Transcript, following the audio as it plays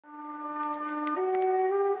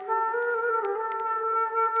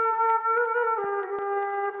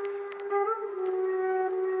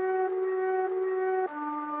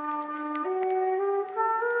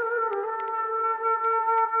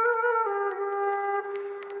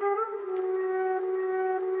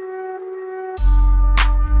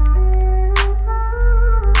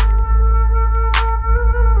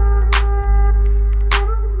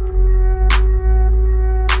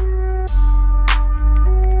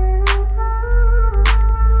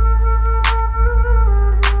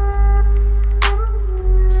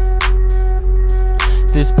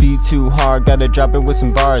too hard, gotta drop it with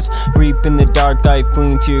some bars. Reap in the dark, die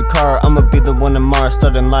fleeing to your car. I'ma be the one on Mars,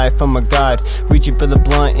 starting life, I'm a god. Reaching for the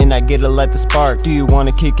blunt and I get to light the spark. Do you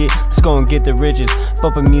wanna kick it? Let's go and get the riches.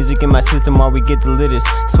 Bumping music in my system while we get the littest.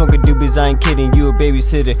 Smoking doobies, I ain't kidding, you a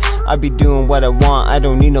babysitter. I be doing what I want, I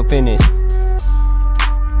don't need no finish.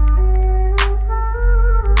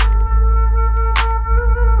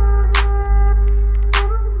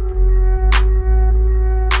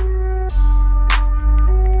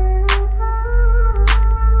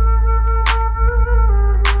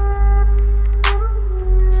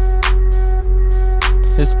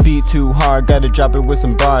 This beat too hard, gotta drop it with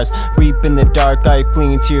some bars. Reap in the dark, I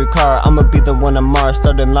fleeing to your car. I'ma be the one on Mars,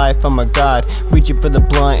 starting life, I'm a god. Reaching for the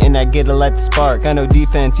blunt and I get to light the spark. Got no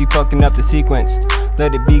defense, you fucking up the sequence.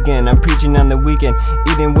 Let it begin, I'm preaching on the weekend.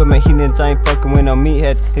 Eating with my heathens, I ain't fucking with no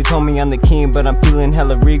meatheads. They told me I'm the king, but I'm feeling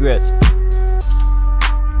hella regrets.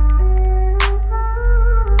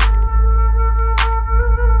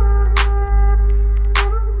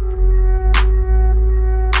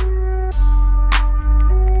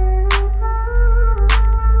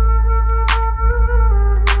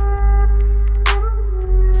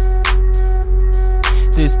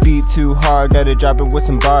 This beat too hard, gotta drop it with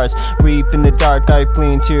some bars. Reap in the dark, I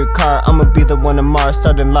fleeing to your car. I'ma be the one on Mars,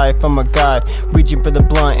 starting life, I'm a god. Reaching for the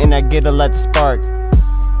blunt and I get to light the spark.